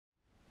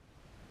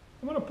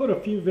I'm going to put a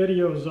few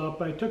videos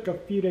up. I took a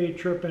few-day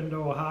trip into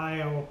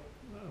Ohio,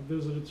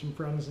 visited some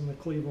friends in the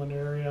Cleveland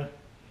area,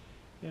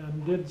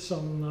 and did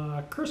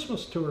some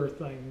Christmas tour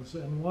things.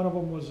 And one of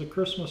them was the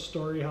Christmas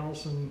Story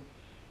House in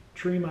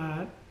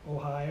Tremont,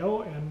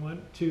 Ohio, and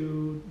went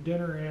to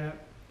dinner at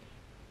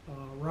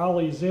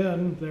Raleigh's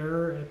Inn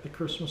there at the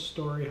Christmas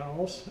Story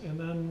House, and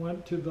then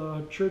went to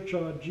the Church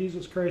of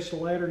Jesus Christ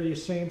of Latter-day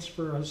Saints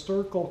for a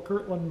Historical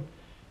Kirtland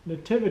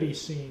Nativity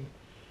Scene.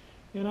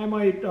 And I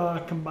might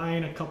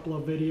combine a couple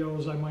of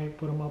videos. I might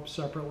put them up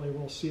separately.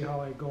 We'll see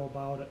how I go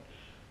about it.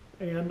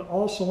 And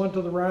also went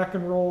to the Rock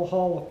and Roll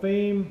Hall of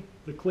Fame,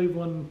 the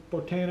Cleveland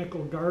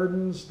Botanical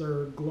Gardens,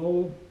 their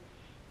globe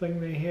thing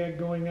they had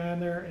going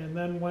on there, and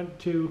then went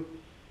to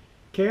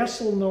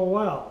Castle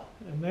Noel,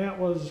 and that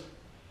was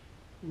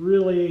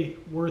really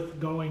worth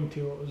going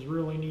to. It was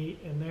really neat,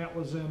 and that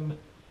was in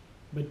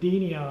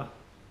Medina.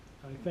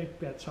 I think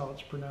that's how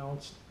it's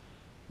pronounced.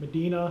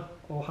 Medina,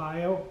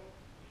 Ohio,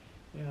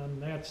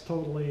 and that's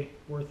totally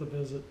worth a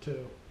visit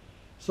too.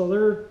 So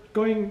they're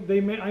going,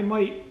 I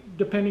might,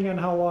 depending on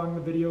how long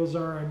the videos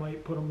are, I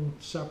might put them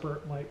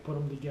separate, might put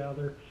them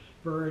together.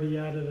 I've already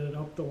edited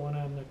up the one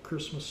on the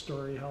Christmas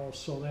Story House,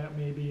 so that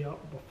may be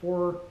up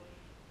before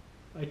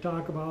I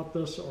talk about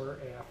this or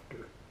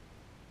after.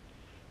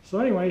 So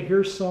anyway,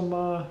 here's some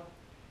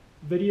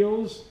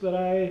videos that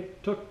I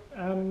took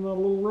on the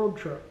little road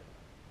trip.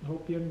 I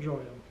hope you enjoy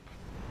them.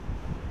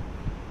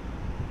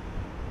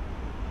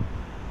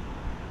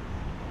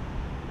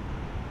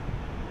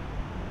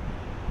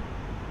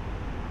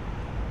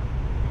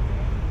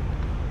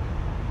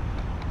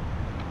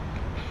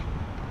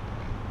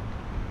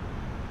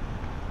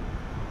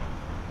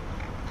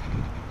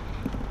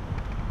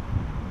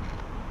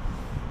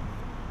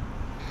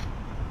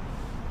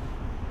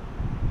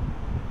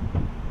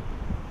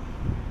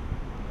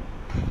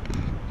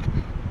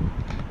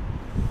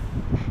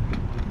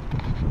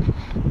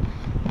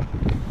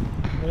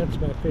 That's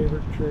my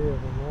favorite tree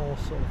of them all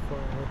so far.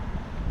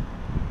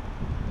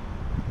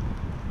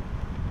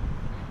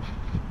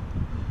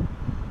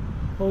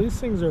 Well, these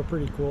things are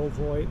pretty cool,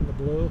 the white and the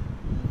blue.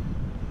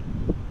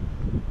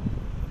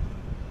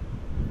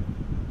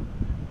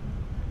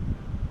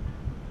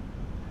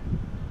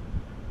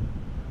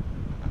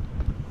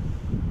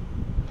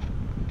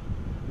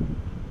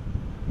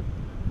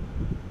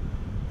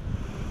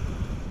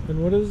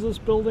 And what is this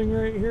building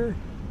right here?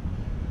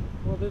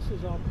 Well, this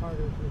is all part of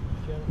the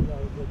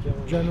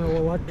General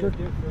Electric.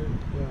 The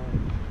different,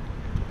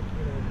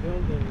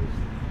 buildings.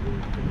 The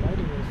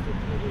Lighting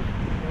Institute is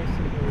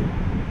basically,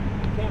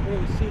 you can't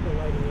really see the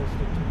Lighting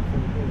Institute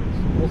from here.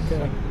 It's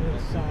okay.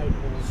 Inside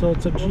one. So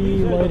it's a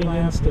G Lighting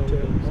Institute.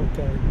 Buildings.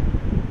 Okay.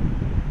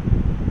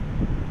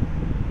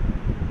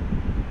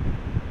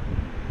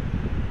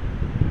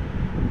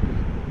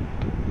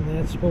 And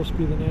that's supposed to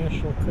be the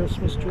National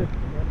Christmas Tree.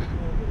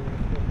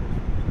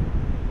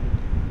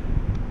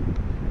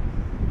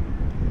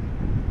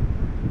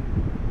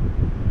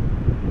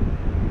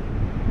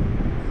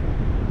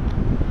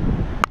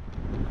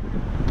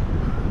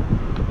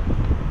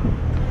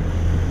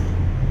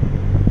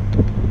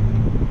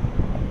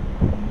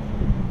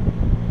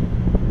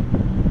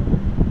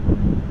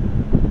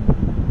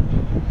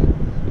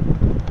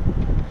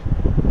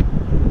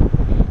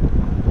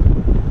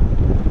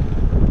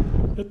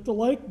 Hit the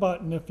like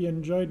button if you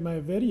enjoyed my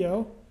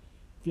video.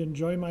 If you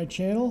enjoy my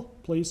channel,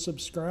 please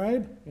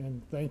subscribe,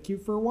 and thank you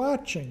for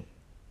watching.